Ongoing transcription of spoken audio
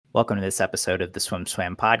Welcome to this episode of the Swim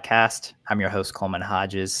Swam podcast. I'm your host, Coleman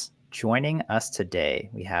Hodges. Joining us today,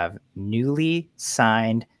 we have newly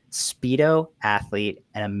signed Speedo athlete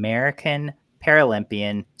and American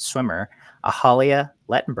Paralympian swimmer, Ahalya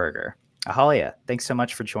Lettenberger. Ahalya, thanks so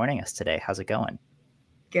much for joining us today. How's it going?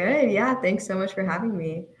 Good. Yeah. Thanks so much for having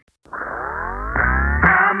me.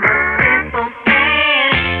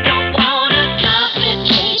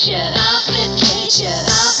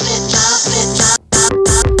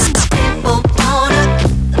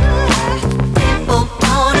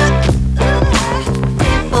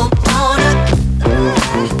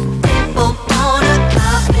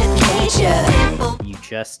 You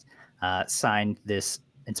just signed this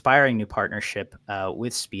inspiring new partnership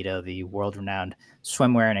with Speedo, the world-renowned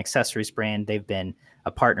swimwear and accessories brand. They've been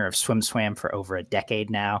a partner of Swim Swam for over a decade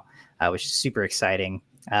now, which is super exciting.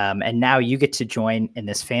 And now you get to join in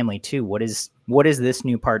this family too. What does this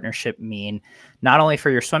new partnership mean, not only for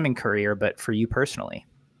your swimming career, but for you personally?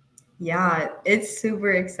 Yeah, it's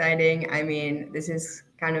super exciting. I mean, this is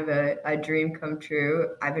kind of a dream come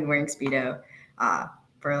true. I've been wearing Speedo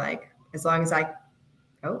for like as long as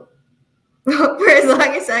for as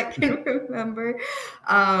long as I can remember.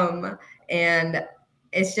 And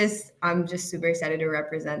I'm just super excited to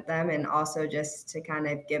represent them and also just to kind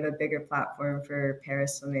of give a bigger platform for para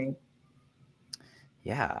swimming.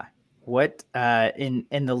 Yeah. What in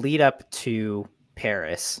the lead up to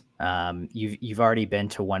Paris, you've already been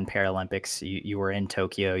to one Paralympics. You were in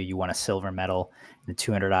Tokyo. You won a silver medal in the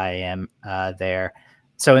 200 IM there.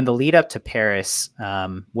 So in the lead up to Paris,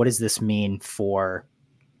 what does this mean for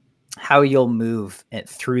how you'll move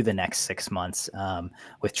through the next 6 months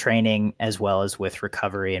with training as well as with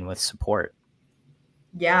recovery and with support?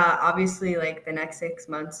 Yeah, obviously, like the next 6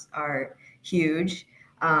 months are huge.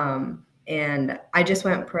 And I just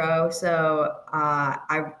went pro, so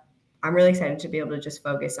I'm really excited to be able to just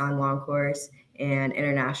focus on long course and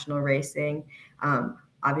international racing.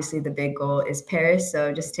 Obviously, the big goal is Paris,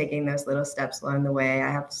 so just taking those little steps along the way.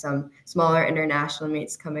 I have some smaller international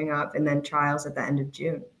meets coming up, and then trials at the end of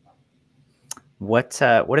June. What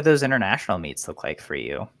do those international meets look like for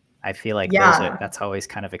you? I feel like that's always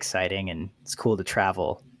kind of exciting, and it's cool to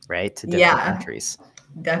travel, right, to different countries.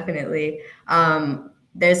 Definitely.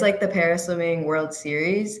 There's like the Paraswimming World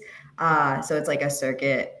Series. So it's like a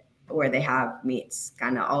circuit where they have meets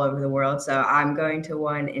kind of all over the world. So I'm going to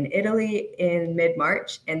one in Italy in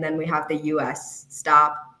mid-March, and then we have the US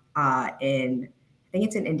stop I think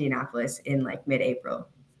it's in Indianapolis in like mid-April.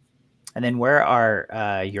 And then where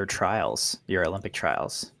are your trials, your Olympic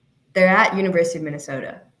trials? They're at University of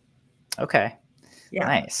Minnesota. Okay. Yeah.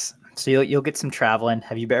 Nice. So you'll get some traveling.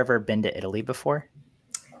 Have you ever been to Italy before?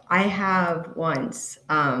 I have once,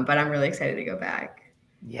 but I'm really excited to go back.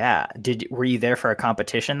 Yeah. Were you there for a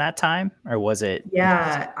competition that time, or was it?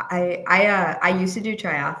 Yeah, I used to do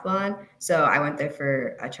triathlon, so I went there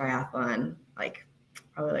for a triathlon like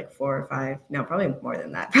probably like 4 or 5, no, probably more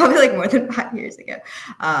than that, probably like more than 5 years ago.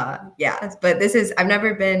 Yeah, but I've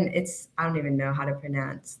never been. I don't even know how to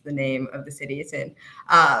pronounce the name of the city it's in,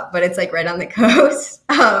 but it's like right on the coast,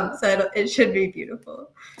 so it should be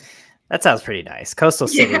beautiful. That sounds pretty nice. Coastal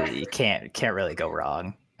city, yeah. You can't really go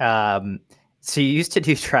wrong. So you used to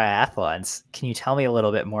do triathlons. Can you tell me a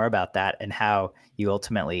little bit more about that and how you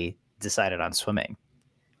ultimately decided on swimming?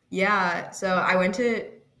 Yeah, so I went to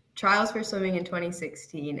trials for swimming in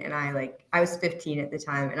 2016, and I was 15 at the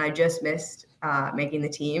time, and I just missed making the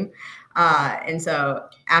team. And so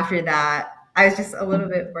after that, I was just a little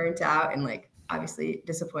bit burnt out and like obviously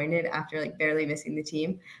disappointed after like barely missing the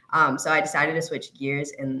team. So I decided to switch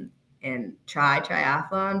gears and try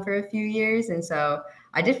triathlon for a few years, and so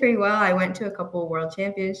I did pretty well. I went to a couple world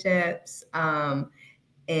championships, and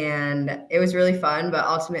it was really fun. But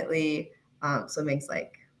ultimately, swimming's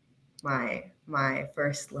like my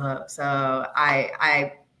first love. So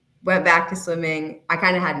I went back to swimming. I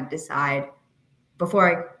kind of had to decide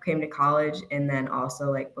before I came to college, and then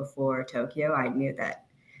also like before Tokyo. I knew that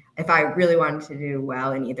if I really wanted to do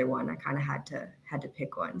well in either one, I kind of had to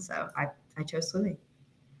pick one. So I chose swimming.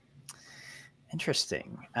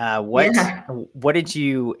 Interesting. What did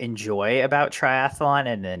you enjoy about triathlon,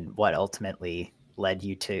 and then what ultimately led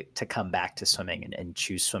you to come back to swimming and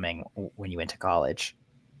choose swimming when you went to college?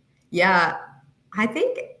 Yeah, I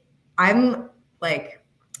think I'm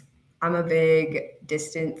a big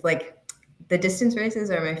distance, like the distance races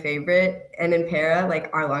are my favorite. And in para, like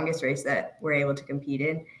our longest race that we're able to compete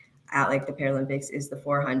in at like the Paralympics is the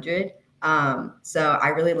 400. So I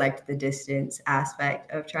really liked the distance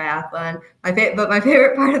aspect of triathlon. But my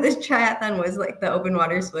favorite part of this triathlon was like the open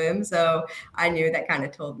water swim. So I knew that kind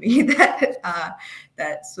of told me that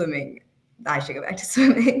that swimming I should go back to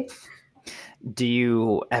swimming. Do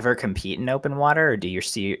you ever compete in open water, or do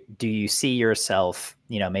you see yourself,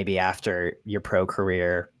 maybe after your pro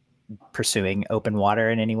career, pursuing open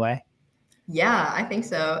water in any way? Yeah, I think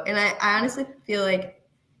so. And I honestly feel like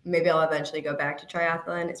maybe I'll eventually go back to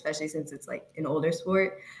triathlon, especially since it's like an older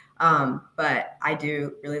sport. But I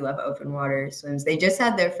do really love open water swims. They just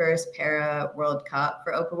had their first Para World Cup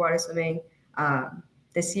for open water swimming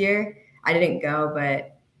this year. I didn't go,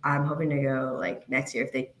 but I'm hoping to go like next year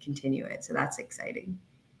if they continue it. So that's exciting.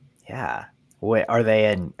 Yeah. Wait, are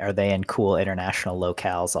they in cool international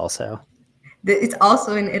locales also? It's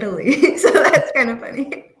also in Italy, so that's kind of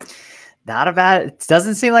funny. Not a bad. It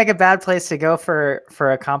doesn't seem like a bad place to go for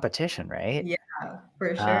a competition, right? Yeah,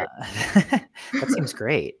 for sure. Uh, that seems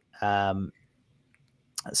great.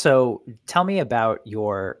 So tell me about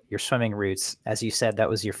your swimming roots. As you said, that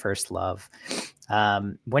was your first love.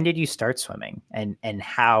 When did you start swimming, and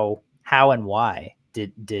how and why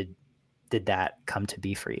did that come to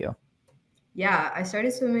be for you? Yeah, I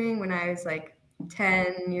started swimming when I was like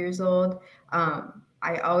 10 years old. I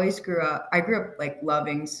grew up like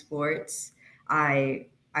loving sports. I'm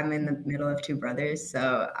in the middle of two brothers,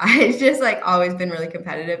 so I just like always been really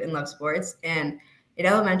competitive and love sports. And in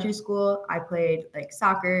elementary school, I played like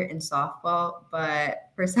soccer and softball, but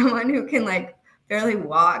for someone who can like barely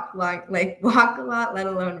like walk a lot, let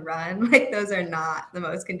alone run, like those are not the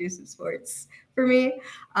most conducive sports for me.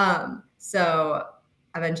 So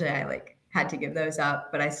eventually I like had to give those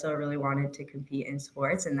up, but I still really wanted to compete in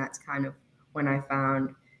sports, and that's kind of when I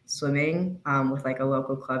found swimming with like a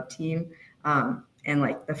local club team. And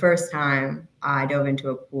like the first time I dove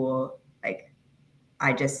into a pool, like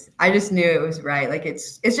I just knew it was right. Like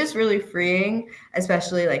it's just really freeing,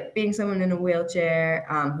 especially like being someone in a wheelchair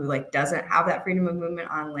who like doesn't have that freedom of movement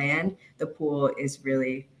on land. The pool is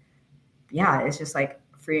really, yeah, it's just like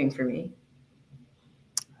freeing for me.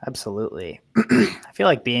 Absolutely. I feel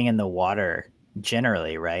like being in the water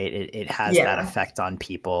generally, right? It has that Yeah. effect on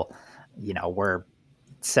people. We're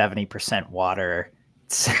 70% water.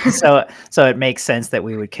 So it makes sense that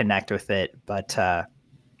we would connect with it. But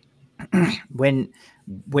when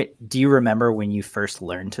when do you remember when you first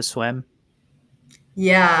learned to swim?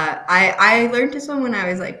 Yeah, I learned to swim when I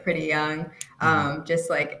was like pretty young, Mhm. just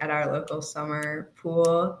like at our local summer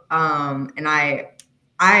pool. And I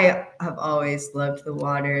have always loved the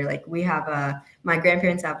water. Like my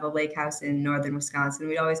grandparents have a lake house in northern Wisconsin.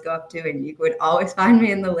 We'd always go up to, and you would always find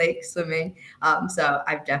me in the lake swimming. So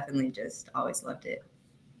I've definitely just always loved it.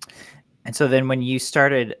 And so then when you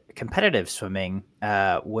started competitive swimming,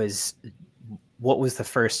 what was the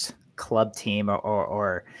first club team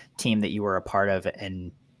or team that you were a part of,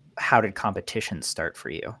 and how did competitions start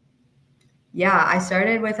for you? Yeah, I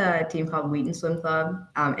started with a team called Wheaton Swim Club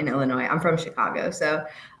in Illinois. I'm from Chicago,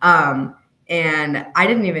 um, and I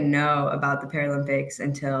didn't even know about the Paralympics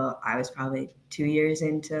until I was probably 2 years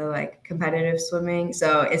into like competitive swimming.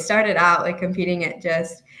 So it started out like competing at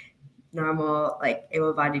just normal like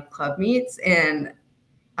able-bodied club meets, and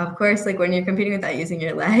of course, like when you're competing without using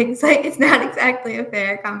your legs, like it's not exactly a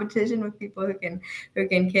fair competition with people who can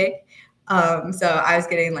kick. So I was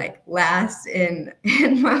getting like last in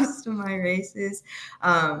in most of my races,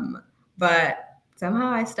 but somehow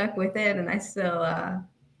I stuck with it, and I still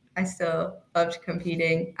loved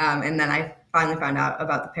competing. And then I finally found out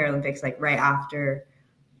about the Paralympics like right after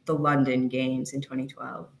the London Games in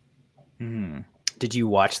 2012. Mhm. Did you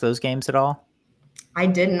watch those games at all? I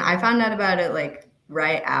didn't. I found out about it like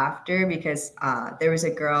right after because there was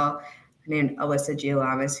a girl named Alyssa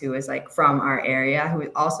Gialamas who was like from our area who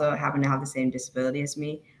also happened to have the same disability as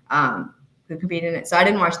me who competed in it. So I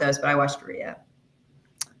didn't watch those, but I watched Rio.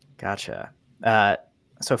 Gotcha. Uh,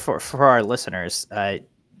 so for our listeners,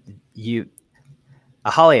 you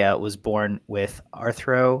Ahalya was born with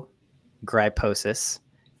arthrogryposis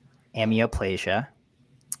amyoplasia.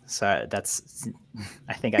 So that's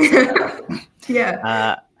I think I said that right.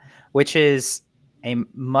 Yeah. Which is a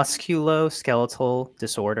musculoskeletal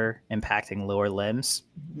disorder impacting lower limbs.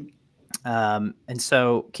 And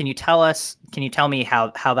so, can you tell me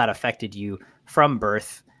how that affected you from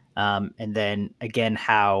birth, and then again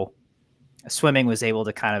how swimming was able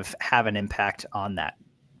to kind of have an impact on that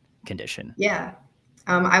condition? Yeah.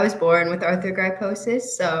 I was born with arthrogryposis,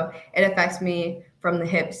 so it affects me from the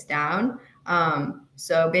hips down.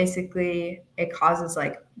 So basically, it causes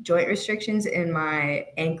like joint restrictions in my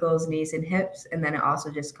ankles, knees, and hips, and then it also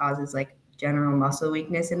just causes like general muscle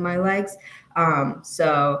weakness in my legs.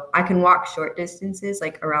 So I can walk short distances,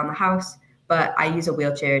 like around the house, but I use a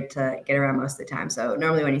wheelchair to get around most of the time. So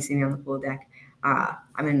normally, when you see me on the pool deck,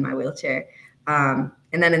 I'm in my wheelchair. And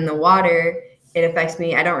then in the water, it affects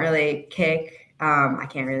me. I don't really kick. I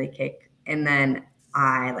can't really kick. And then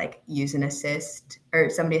I like use an assist or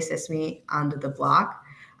somebody assists me onto the block.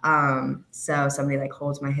 So somebody like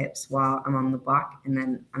holds my hips while I'm on the block, and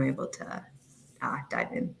then I'm able to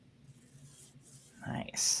dive in.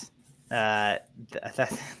 Nice. That's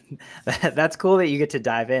cool that you get to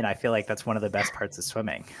dive in. I feel like that's one of the best parts of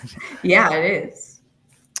swimming. Yeah, it is.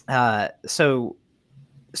 So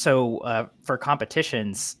for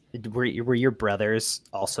competitions, were your brothers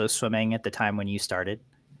also swimming at the time when you started?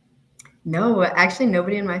 No, actually,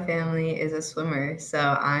 nobody in my family is a swimmer, so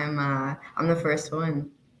I'm the first one.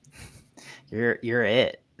 You're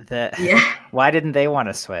it. Yeah. Why didn't they want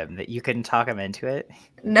to swim? That you couldn't talk them into it?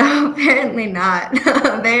 No, apparently not.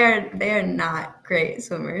 They are not great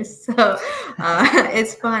swimmers. So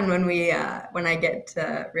it's fun when I get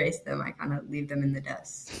to race them. I kind of leave them in the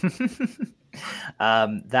dust.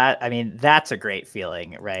 That's a great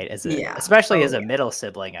feeling, right? Yeah. Especially Oh as a yeah. middle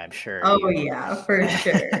sibling, I'm sure Oh you. yeah, for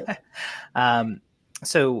sure. um,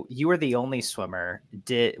 so you were the only swimmer.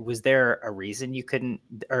 Was there a reason you couldn't,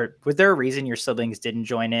 or was there a reason your siblings didn't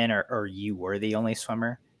join in, or you were the only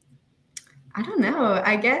swimmer? I don't know.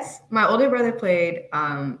 I guess my older brother played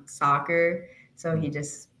soccer, so Mm.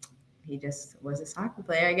 he just was a soccer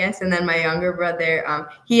player, I guess. And then my younger brother,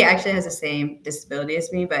 he actually has the same disability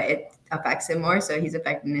as me, but it affects him more. So he's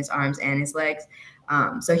affecting his arms and his legs.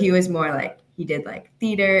 So he was more like he did like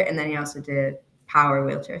theater, and then he also did power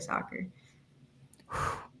wheelchair soccer.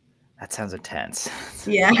 That sounds intense.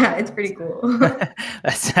 Yeah, it's pretty cool.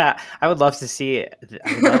 That's I would love to see it.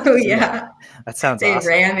 I would love to Oh see that. yeah, That sounds they awesome.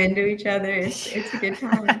 ram into each other. It's a good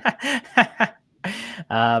time.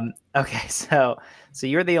 Okay, so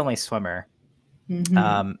you're the only swimmer,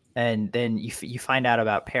 Hmm. and then you find out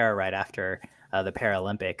about para right after the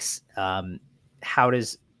Paralympics. How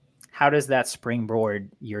does how does that springboard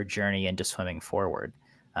your journey into swimming forward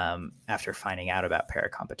after finding out about para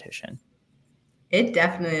competition? It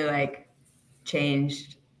definitely like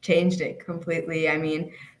changed it completely. I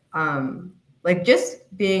mean, like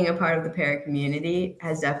just being a part of the para community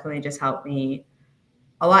has definitely just helped me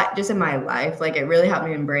a lot just in my life. Like it really helped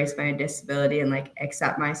me embrace my disability and like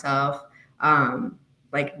accept myself.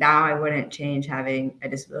 Like now I wouldn't change having a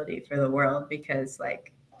disability for the world because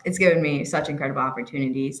like it's given me such incredible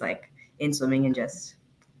opportunities like in swimming and just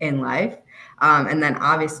in life. And then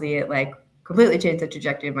obviously it like completely changed the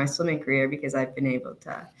trajectory of my swimming career because I've been able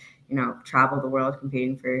to, travel the world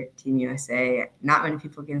competing for Team USA. Not many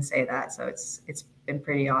people can say that, so it's been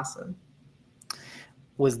pretty awesome.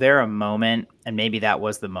 Was there a moment, and maybe that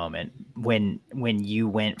was the moment, when you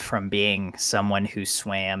went from being someone who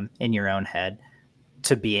swam in your own head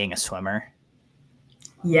to being a swimmer?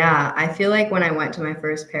 Yeah, I feel like when I went to my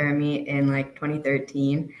first para meet in like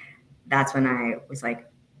 2013, that's when I was like,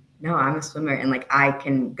 no, I'm a swimmer and like I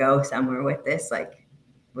can go somewhere with this, like,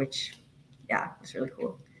 which, yeah, it's really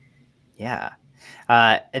cool. Yeah.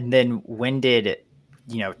 And then when did,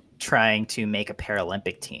 trying to make a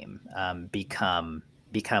Paralympic team become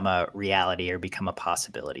a reality or become a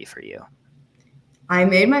possibility for you? I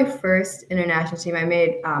made my first international team. I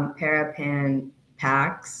made para pan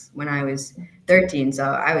packs when I was 13, so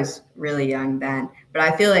I was really young then. But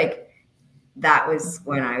I feel like that was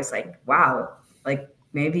when I was like, wow, like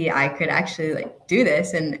maybe I could actually like do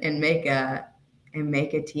this and make a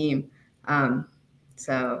team. Um,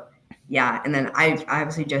 so yeah, and then I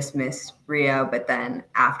obviously just missed Rio, but then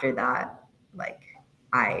after that, like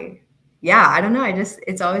I yeah, I don't know.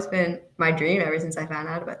 It's always been my dream ever since I found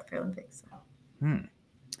out about the Paralympics. So. Hmm.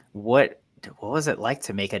 What what was it like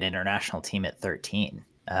to make an international team at 13?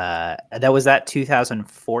 That was that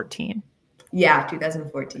 2014. Yeah,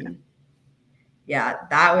 2014. Yeah,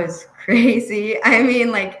 that was crazy. I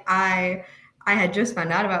mean, like I had just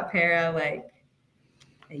found out about para like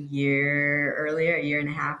a year earlier, a year and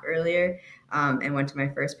a half earlier, and went to my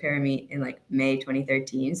first para meet in like May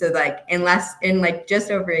 2013. So like in like just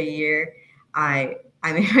over a year, I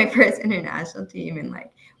made my first international team, and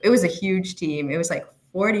like it was a huge team. It was like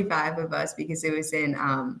 45 of us because it was in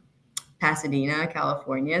Pasadena,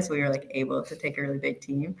 California. So we were like able to take a really big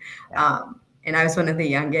team. Yeah. And I was one of the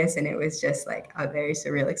youngest, and it was just like a very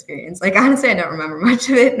surreal experience. Like honestly, I don't remember much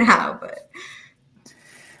of it now, but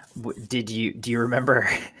Do you remember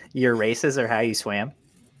your races or how you swam?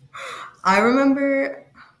 I remember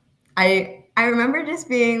I remember just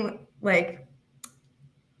being like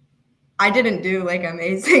I didn't do like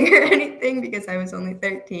amazing or anything because I was only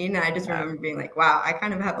 13. And I just Yeah. remember being like, wow, I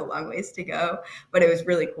kind of have a long ways to go. But it was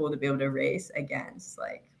really cool to be able to race against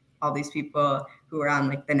like all these people who were on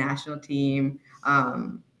like the national team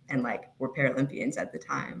and like were Paralympians at the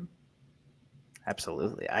time.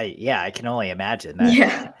 Absolutely. I can only imagine that.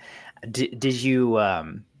 Yeah. Did you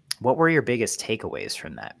what were your biggest takeaways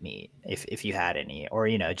from that meet, if you had any, or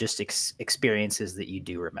just experiences that you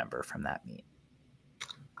do remember from that meet?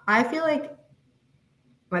 I feel like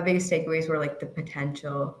my biggest takeaways were like the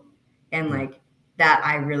potential and Mm. like that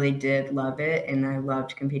I really did love it and I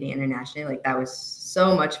loved competing internationally. Like that was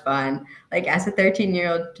so much fun. Like as a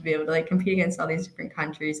 13-year-old to be able to like compete against all these different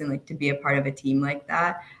countries and like to be a part of a team like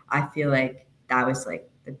that, I feel like that was like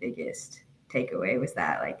the biggest takeaway was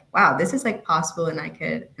that like, wow, this is like possible and I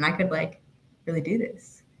could like really do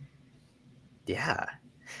this. Yeah.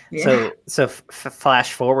 Yeah. So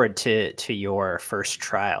flash forward to your first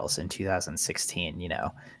trials in 2016.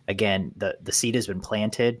 Again, the seed has been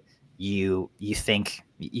planted. You think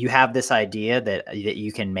you have this idea that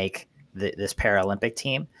you can make this Paralympic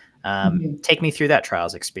team. Mhm. Take me through that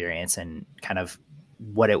trials experience and kind of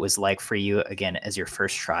what it was like for you again as your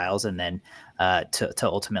first trials, and then to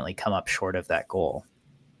ultimately come up short of that goal.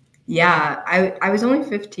 Yeah, I was only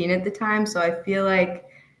 15 at the time, so I feel like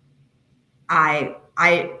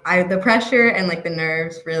the pressure and like the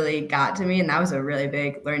nerves really got to me, and that was a really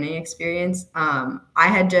big learning experience.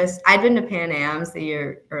 I'd been to Pan Am's the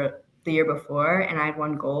year before, and I had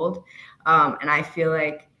won gold, and I feel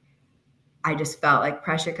like I just felt like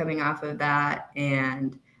pressure coming off of that,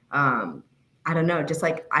 and um, I don't know, just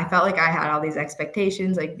like I felt like I had all these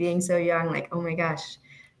expectations, like being so young, like oh my gosh,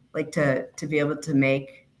 like to be able to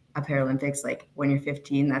make a Paralympics like when you're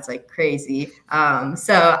 15, that's like crazy.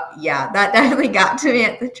 So yeah, that definitely got to me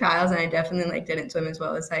at the trials, and I definitely like didn't swim as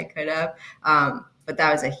well as I could have. But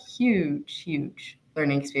that was a huge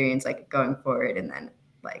learning experience, like going forward, and then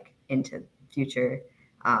like into future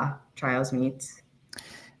trials meets.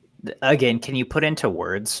 Again, can you put into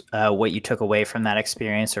words what you took away from that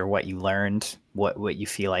experience, or what you learned, what you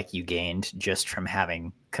feel like you gained just from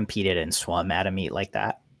having competed and swum at a meet like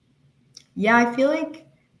that? Yeah, I feel like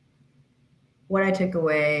what I took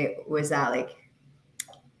away was that like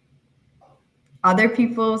other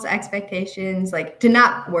people's expectations, like to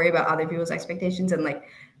not worry about other people's expectations, and like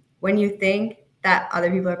when you think that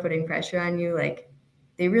other people are putting pressure on you, like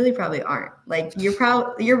they really probably aren't. Like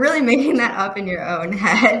you're really making that up in your own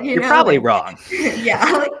head, You're probably like wrong.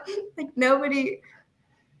 yeah, like nobody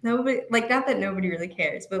like not that nobody really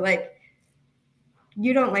cares, but like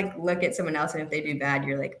you don't like look at someone else and if they do bad,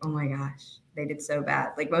 you're like, oh my gosh, they did so bad.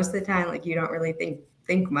 Like most of the time, like you don't really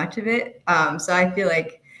think much of it. So I feel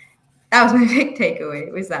like that was my big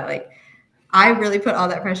takeaway was that like I really put all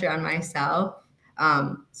that pressure on myself.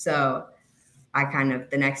 So I kind of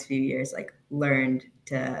the next few years like learned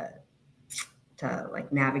to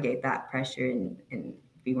like navigate that pressure and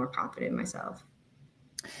be more confident in myself.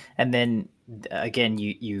 And then again,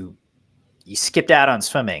 you skipped out on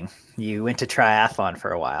swimming. You went to triathlon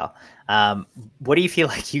for a while. What do you feel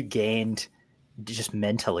like you gained just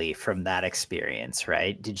mentally from that experience?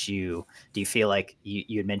 Right? Do you feel like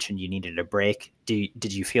you had mentioned you needed a break?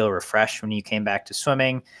 Did you feel refreshed when you came back to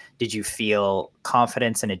swimming? Did you feel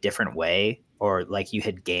confidence in a different way, or like you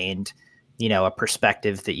had gained, a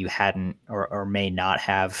perspective that you hadn't or may not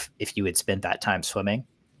have if you had spent that time swimming?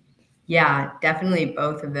 Yeah, definitely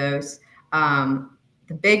both of those.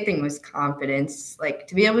 The big thing was confidence, like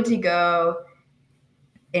to be able to go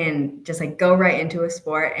and just like go right into a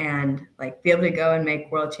sport and like be able to go and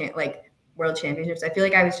make world championships. I feel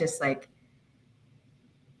like I was just like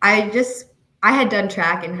I just I had done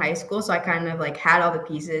track in high school, so I kind of like had all the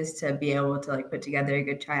pieces to be able to like put together a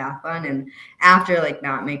good triathlon. And after like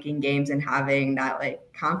not making games and having that like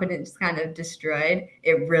confidence kind of destroyed,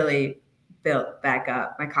 it really built back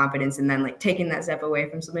up my confidence. And then like taking that step away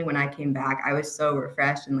from something when I came back, I was so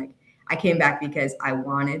refreshed and like I came back because I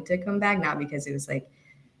wanted to come back, not because it was like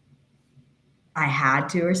I had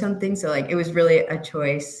to or something. So like it was really a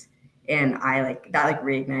choice, and I like that like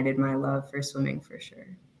reignited my love for swimming for sure.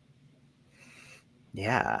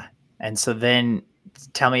 Yeah. And so then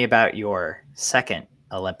tell me about your second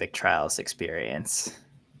Olympic trials experience.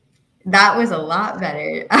 That was a lot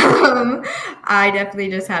better. I definitely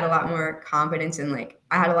just had a lot more confidence and like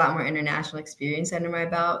I had a lot more international experience under my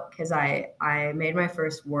belt because I made my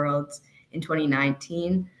first worlds in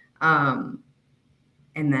 2019. Um,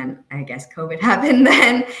 and then I guess COVID happened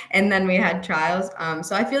then, and then we had trials.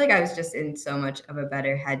 So I feel like I was just in so much of a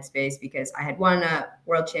better headspace because I had won a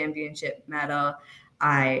world championship medal.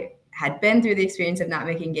 I had been through the experience of not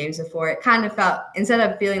making games before. It kind of felt, instead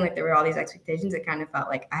of feeling like there were all these expectations, it kind of felt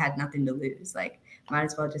like I had nothing to lose. Like might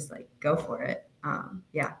as well just like go for it.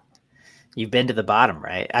 Yeah, You've been to the bottom,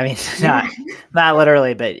 right? I mean, yeah, not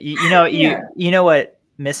literally, but yeah, you know what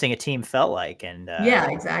missing a team felt like, and yeah, you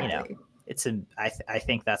know, exactly. I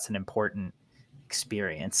think that's an important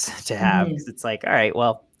experience to have, because Mhm. it's like, all right,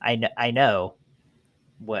 well, I know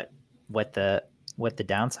what what the what the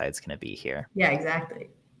downside's going to be here. Yeah, exactly.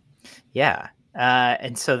 Yeah.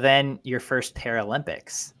 And so then your first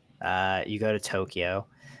Paralympics, you go to Tokyo,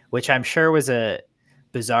 which I'm sure was a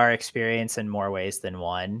bizarre experience in more ways than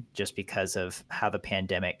one, just because of how the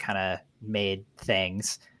pandemic kind of made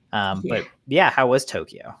things. Yeah. But yeah, how was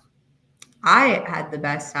Tokyo? I had the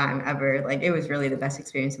best time ever. Like, it was really the best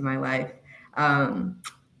experience of my life. Um,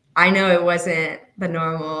 I know it wasn't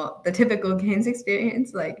the typical games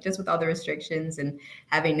experience, like just with all the restrictions and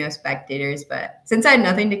having no spectators. But since I had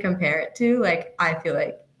nothing to compare it to, like I feel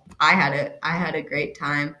like I had a great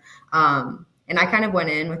time. And I kind of went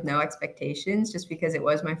in with no expectations just because it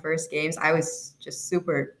was my first games. I was just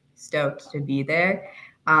super stoked to be there.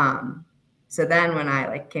 Um, so then when I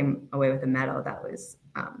like came away with a medal,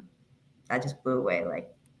 that just blew away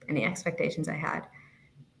like any expectations I had.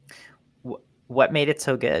 What made it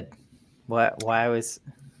so good? What was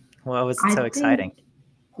it I so think exciting?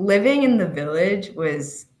 living in the village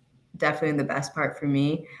was definitely the best part for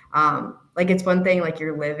me. Like it's one thing like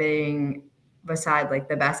you're living beside like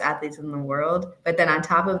the best athletes in the world, but then on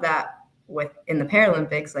top of that, with in the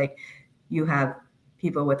Paralympics, like you have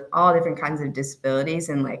people with all different kinds of disabilities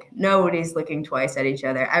and like nobody's looking twice at each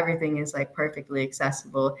other. Everything is like perfectly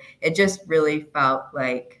accessible. It just really felt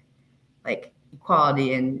like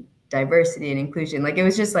equality and diversity and inclusion. Like it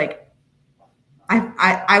was just like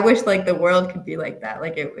I wish like the world could be like that.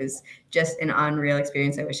 Like it was just an unreal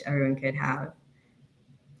experience. I wish everyone could have.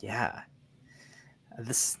 Yeah,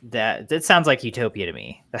 that sounds like utopia to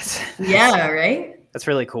me. That's Yeah, right? that's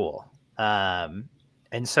really cool.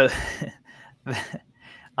 And so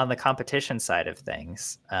on the competition side of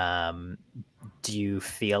things, do you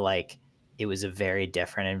feel like it was a very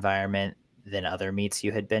different environment than other meets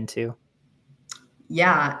you had been to?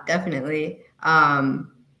 Yeah, definitely.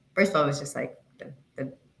 First of all, it was just like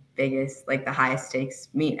the biggest, like the highest stakes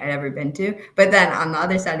meet I'd ever been to. But then on the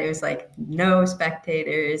other side, it was like no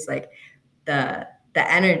spectators. Like the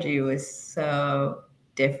energy was so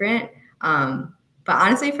different. But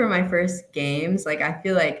honestly, for my first games, like I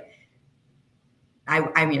feel like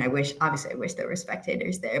I mean, obviously, I wish there were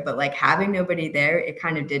spectators there, but like having nobody there, it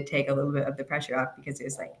kind of did take a little bit of the pressure off because it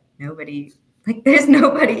was like like there's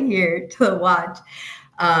nobody here to watch.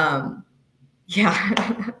 Um,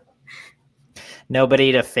 yeah,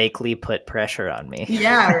 Nobody to fakely put pressure on me.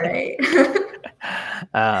 yeah, right.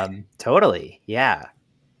 Totally. Yeah.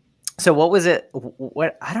 So what was it?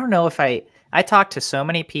 What I don't know if I talked to so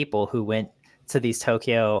many people who went to these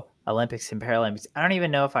Tokyo Olympics and Paralympics. I don't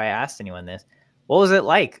even know if I asked anyone this. What was it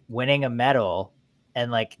like winning a medal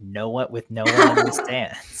and like no one in the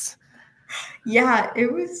stands? Yeah,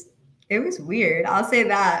 it was weird. I'll say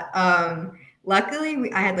that.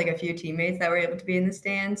 Luckily, I had like a few teammates that were able to be in the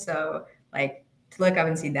stands, so like to look up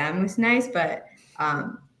and see them was nice. But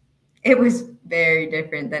it was very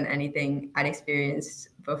different than anything I'd experienced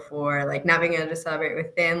before. Like not being able to celebrate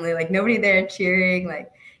with family, like nobody there cheering. Like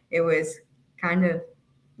it was kind of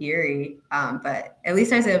eerie. But at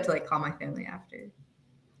least I was able to like call my family after.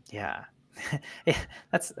 Yeah. Yeah,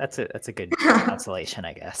 that's a good consolation,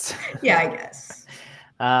 I guess. Yeah, I guess.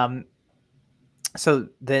 um, so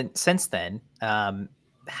then, since then,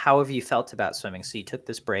 how have you felt about swimming? So you took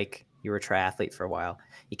this break. You were a triathlete for a while.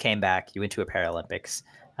 You came back. You went to a Paralympics.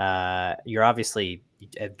 You're obviously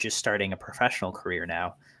just starting a professional career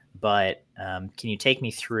now. But can you take me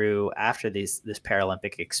through after this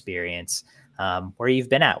Paralympic experience, where you've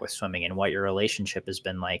been at with swimming and what your relationship has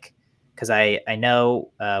been like? Because I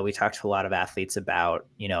know we talked to a lot of athletes about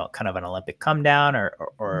kind of an Olympic come down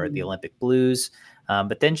or the Mhm. Olympic blues,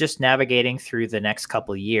 but then just navigating through the next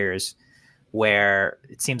couple of years where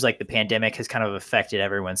it seems like the pandemic has kind of affected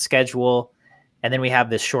everyone's schedule. And then we have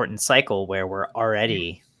this shortened cycle where we're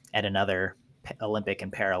already at another Olympic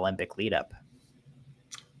and Paralympic lead up.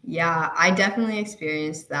 Yeah, I definitely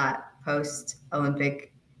experienced that post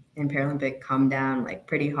Olympic and Paralympic come down like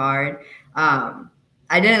pretty hard.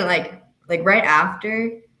 I didn't like right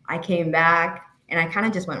after I came back and I kind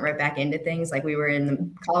of just went right back into things. Like we were in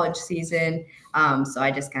the college season. So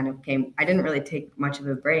I just kind of I didn't really take much of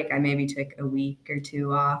a break. I maybe took a week or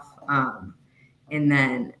two off. And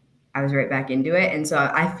then I was right back into it. And so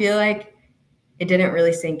I feel like it didn't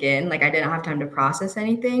really sink in. Like I didn't have time to process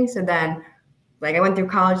anything. So then like I went through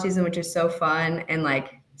college season, which is so fun, and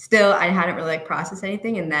like still I hadn't really like processed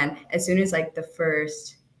anything. And then as soon as like the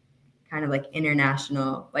first kind of like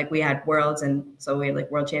international, like we had worlds, and so we had like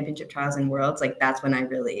world championship trials and worlds, like that's when I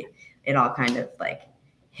really it all kind of like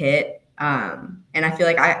hit. And I feel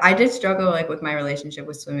like I did struggle like with my relationship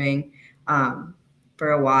with swimming.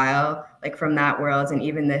 for a while, like from that Worlds, and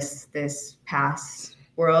even this past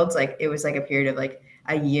Worlds, like it was like a period of like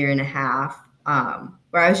a year and a half,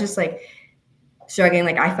 where I was just like struggling.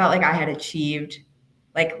 Like I felt like I had achieved,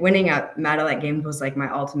 like winning a medal at games was like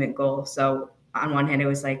my ultimate goal. So on one hand, it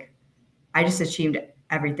was like I just achieved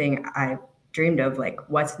everything I dreamed of. Like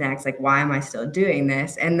what's next? Like why am I still doing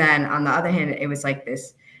this? And then on the other hand, it was like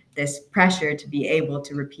this pressure to be able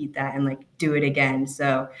to repeat that and like do it again.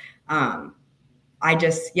 So I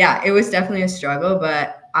just, yeah, it was definitely a struggle,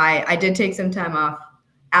 but I did take some time off.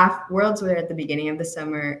 Worlds were at the beginning of the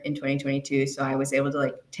summer in 2022, so I was able to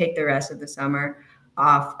like take the rest of the summer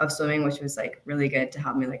off of swimming, which was like really good to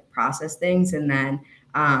help me like process things. And then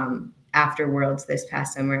after Worlds this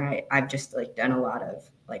past summer, I've just like done a lot of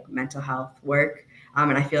like mental health work,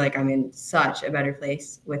 and I feel like I'm in such a better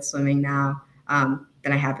place with swimming now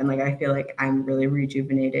than I have been. Like I feel like I'm really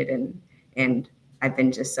rejuvenated, and I've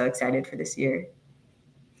been just so excited for this year.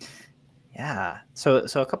 Yeah. So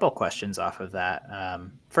a couple of questions off of that.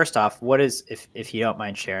 First off, what is, if you don't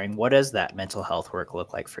mind sharing, what does that mental health work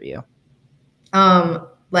look like for you?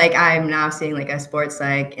 Like I'm now seeing like a sports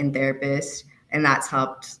psych and therapist, and that's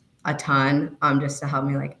helped a ton. Just to help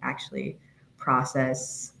me like actually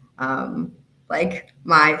process like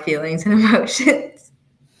my feelings and emotions.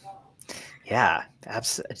 Yeah,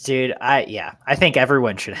 absolutely, dude. I think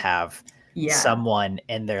everyone should have Yeah. someone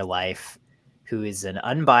in their life who is an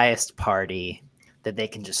unbiased party that they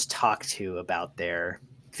can just talk to about their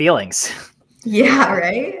feelings. Yeah,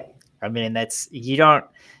 right? I mean, that's, you don't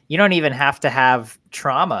even have to have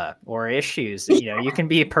trauma or issues. You can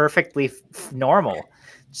be perfectly normal.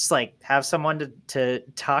 Just like have someone to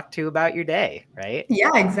talk to about your day, right?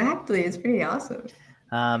 Yeah, exactly. It's pretty awesome.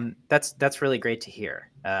 That's really great to hear.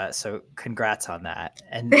 So congrats on that.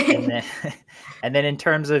 And then and then in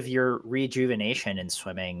terms of your rejuvenation in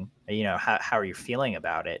swimming, how are you feeling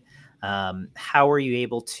about it? How are you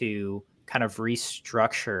able to kind of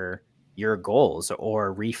restructure your goals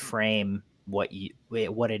or reframe what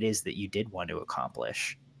it is that you did want to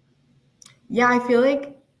accomplish? Yeah, I feel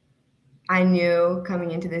like I knew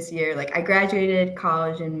coming into this year, like I graduated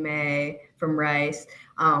college in May from Rice,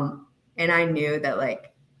 and I knew that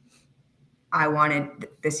like I wanted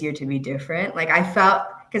this year to be different. Like I felt,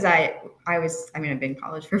 because I mean I've been in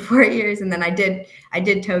college for 4 years, and then I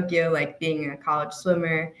did Tokyo like being a college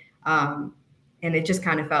swimmer, and it just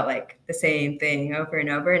kind of felt like the same thing over and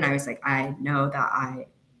over. And I was like, I know that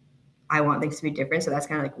I want things to be different, so that's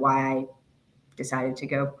kind of like why I decided to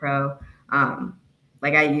go pro. Um,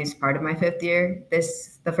 like I used part of my fifth year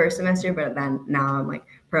the first semester, but then now I'm like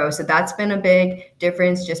pro. So that's been a big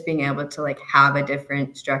difference, just being able to like have a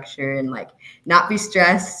different structure and like not be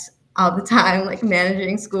stressed all the time, like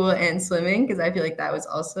managing school and swimming, because I feel like that was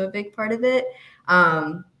also a big part of it.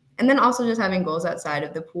 And then also just having goals outside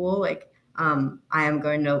of the pool. Like I'm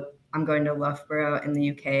going to Loughborough in the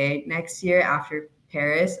UK next year after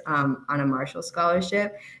Paris on a Marshall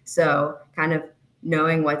scholarship. So kind of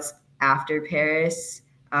knowing what's after Paris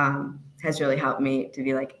has really helped me to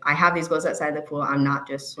be like, I have these goals outside the pool. I'm not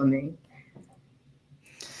just swimming.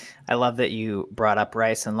 I love that you brought up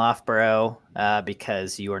Rice and Loughborough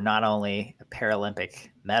because you are not only a Paralympic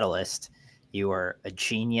medalist, you are a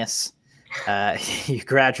genius. You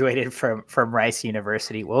graduated from Rice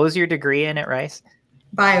University. What was your degree in at Rice?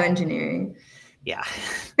 Bioengineering. Yeah.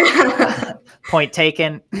 Point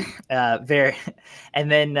taken. Very. And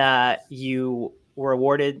then you were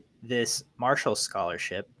awarded this Marshall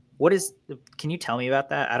scholarship. What is? Can you tell me about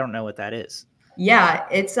that? I don't know what that is. Yeah,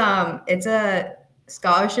 it's a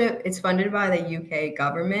scholarship. It's funded by the UK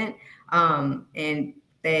government, and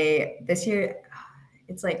they this year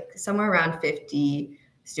it's like somewhere around 50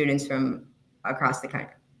 students from across the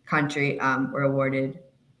country were awarded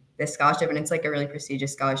this scholarship, and it's like a really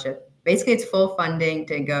prestigious scholarship. Basically, it's full funding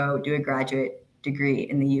to go do a graduate degree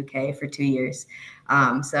in the UK for 2 years.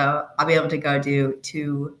 So I'll be able to go do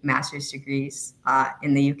 2 master's degrees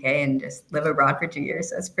in the UK and just live abroad for 2 years.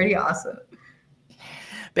 So it's pretty awesome.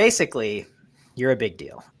 Basically, you're a big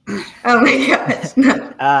deal. Oh my gosh!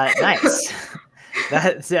 No. Nice.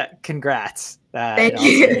 Congrats. In Thank all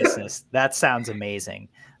you. seriousness, that sounds amazing.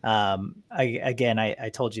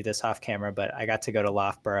 I told you this off camera, but I got to go to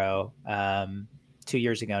Loughborough 2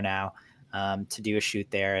 years ago now to do a shoot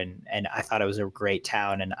there, and I thought it was a great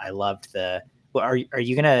town, and I loved the. Well, are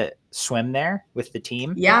you gonna swim there with the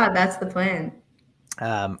team? Yeah, that's the plan.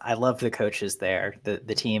 I love the coaches there.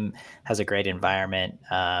 The team has a great environment.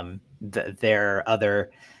 There are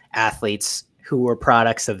other athletes who were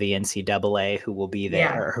products of the NCAA who will be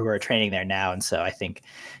there Yeah. or who are training there now, and so I think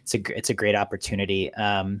it's a great opportunity.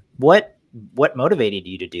 What what motivated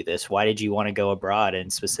you to do this? Why did you want to go abroad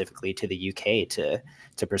and specifically to the UK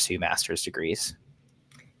to pursue master's degrees?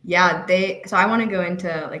 Yeah, so I want to go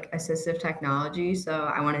into like assistive technology. So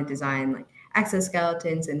I want to design like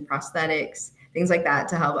exoskeletons and prosthetics, things like that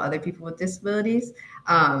to help other people with disabilities.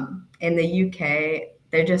 In the UK,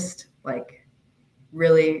 they're just like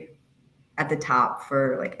really at the top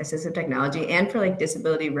for like assistive technology and for like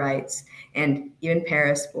disability rights and even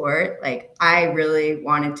para sport. Like I really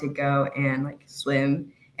wanted to go and like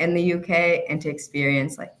swim in the UK and to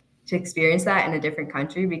experience that in a different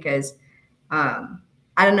country because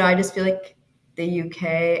I don't know, I just feel like the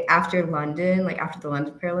UK after London, like after the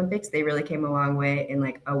London Paralympics, they really came a long way in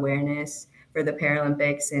like awareness for the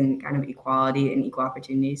Paralympics and kind of equality and equal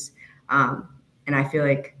opportunities. And I feel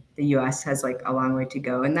like the US has like a long way to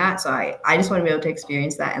go in that. So I just want to be able to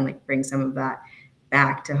experience that and like bring some of that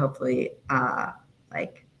back to hopefully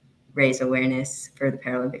like raise awareness for the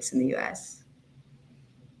Paralympics in the US.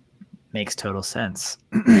 Makes total sense.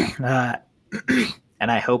 And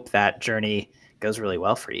I hope that journey goes really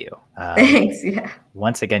well for you. Thanks. Yeah.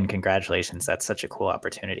 Once again, congratulations. That's such a cool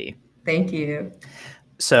opportunity. Thank you.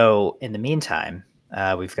 So in the meantime,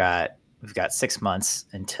 we've got 6 months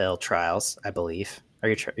until trials, I believe. Are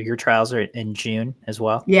your trials are in June as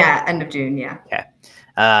well? Yeah, end of June. Yeah. Okay.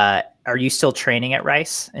 Are you still training at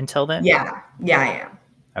Rice until then? Yeah, I am.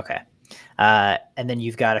 Okay. And then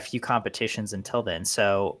you've got a few competitions until then.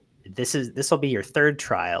 So this will be your third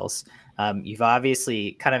trials. You've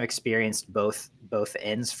obviously kind of experienced both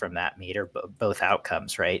ends from that meet, or both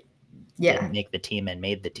outcomes, right? Yeah. Didn't make the team and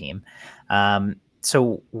made the team.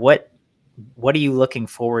 So what are you looking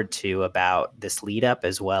forward to about this lead up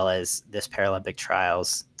as well as this Paralympic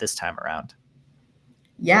trials this time around?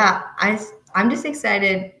 Yeah, I'm just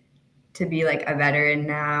excited to be like a veteran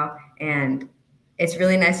now, and it's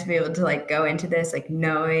really nice to be able to like go into this like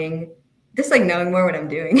knowing more what I'm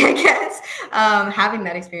doing, I guess. Having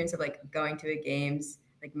that experience of like going to a games,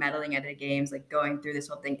 like medaling at a games, like going through this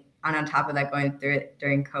whole thing, and on top of that, going through it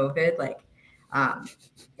during COVID, like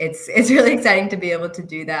it's really exciting to be able to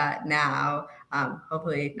do that now.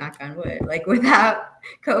 Hopefully, knock on wood, like without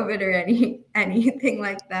COVID or anything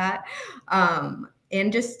like that.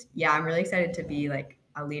 And just I'm really excited to be like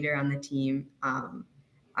a leader on the team.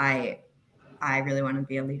 I really want to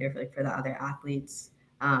be a leader for the other athletes,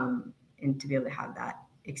 and to be able to have that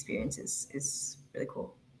experience is really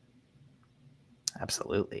cool.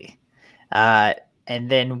 Absolutely. And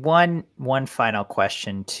then one final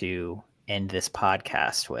question to end this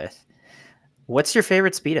podcast with: what's your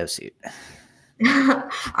favorite Speedo suit?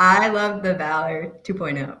 I love the Valor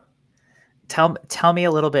 2.0. Tell me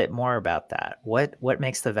a little bit more about that. What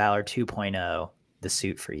makes the Valor 2.0 the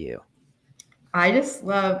suit for you? I just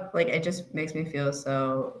love, like, it just makes me feel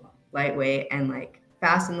so lightweight and like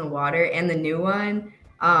fast in the water. And the new one,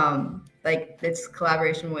 like it's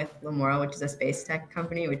collaboration with Lamora, which is a space tech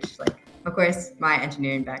company, which like, of course, my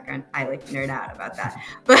engineering background, I like nerd out about that,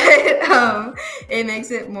 but it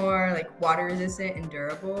makes it more like water resistant and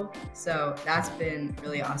durable. So that's been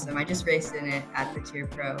really awesome. I just raced in it at the Tier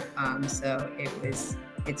Pro, so it's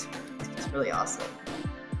really awesome.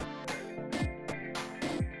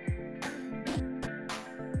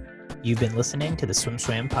 You've been listening to the Swim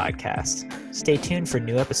Swam podcast. Stay tuned for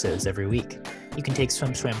new episodes every week. You can take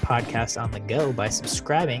Swim Swam podcast on the go by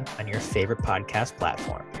subscribing on your favorite podcast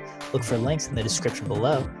platform. Look for links in the description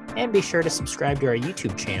below, and be sure to subscribe to our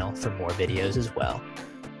YouTube channel for more videos as well.